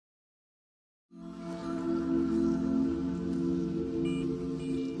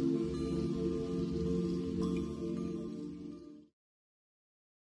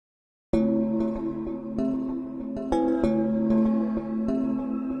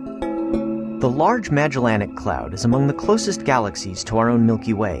The Large Magellanic Cloud is among the closest galaxies to our own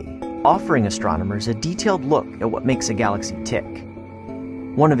Milky Way, offering astronomers a detailed look at what makes a galaxy tick.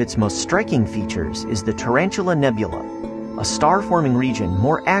 One of its most striking features is the Tarantula Nebula, a star-forming region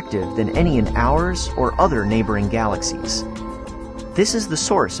more active than any in ours or other neighboring galaxies. This is the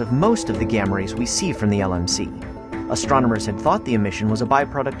source of most of the gamma rays we see from the LMC. Astronomers had thought the emission was a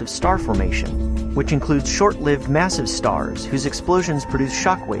byproduct of star formation, which includes short-lived massive stars whose explosions produce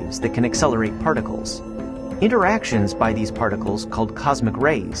shock waves that can accelerate particles. Interactions by these particles, called cosmic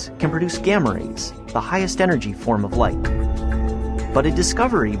rays, can produce gamma rays, the highest energy form of light. But a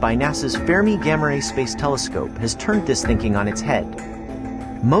discovery by NASA's Fermi Gamma Ray Space Telescope has turned this thinking on its head.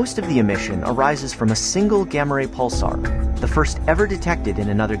 Most of the emission arises from a single gamma ray pulsar, the first ever detected in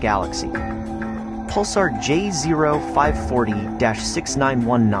another galaxy. Pulsar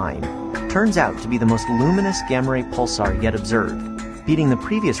J0540-6919 turns out to be the most luminous gamma ray pulsar yet observed, beating the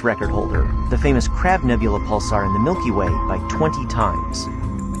previous record holder, the famous Crab Nebula pulsar in the Milky Way, by 20 times.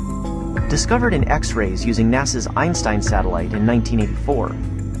 Discovered in X-rays using NASA's Einstein satellite in 1984,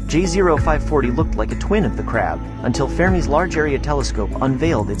 J0540 looked like a twin of the Crab until Fermi's Large Area Telescope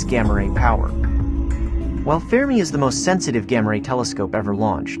unveiled its gamma ray power. While Fermi is the most sensitive gamma ray telescope ever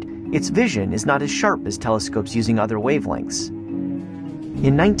launched, its vision is not as sharp as telescopes using other wavelengths.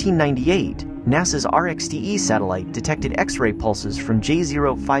 In 1998, NASA's RxTE satellite detected X-ray pulses from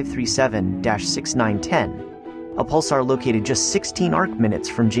J0537-6910, a pulsar located just 16 arc minutes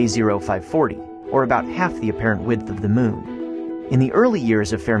from J0540, or about half the apparent width of the Moon. In the early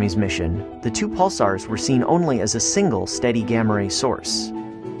years of Fermi's mission, the two pulsars were seen only as a single steady gamma ray source.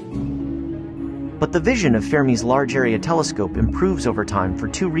 But the vision of Fermi's Large Area Telescope improves over time for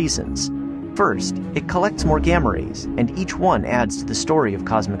two reasons. First, it collects more gamma rays, and each one adds to the story of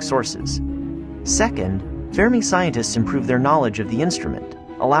cosmic sources. Second, Fermi scientists improve their knowledge of the instrument,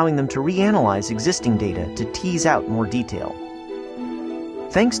 allowing them to reanalyze existing data to tease out more detail.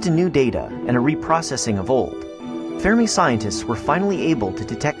 Thanks to new data and a reprocessing of old, Fermi scientists were finally able to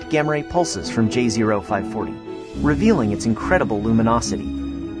detect gamma ray pulses from J0540, revealing its incredible luminosity.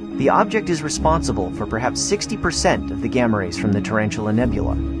 The object is responsible for perhaps 60% of the gamma rays from the Tarantula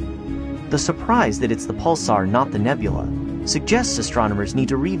Nebula. The surprise that it's the pulsar, not the nebula, suggests astronomers need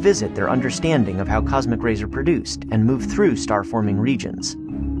to revisit their understanding of how cosmic rays are produced and move through star-forming regions.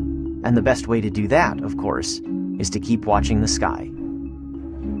 And the best way to do that, of course, is to keep watching the sky.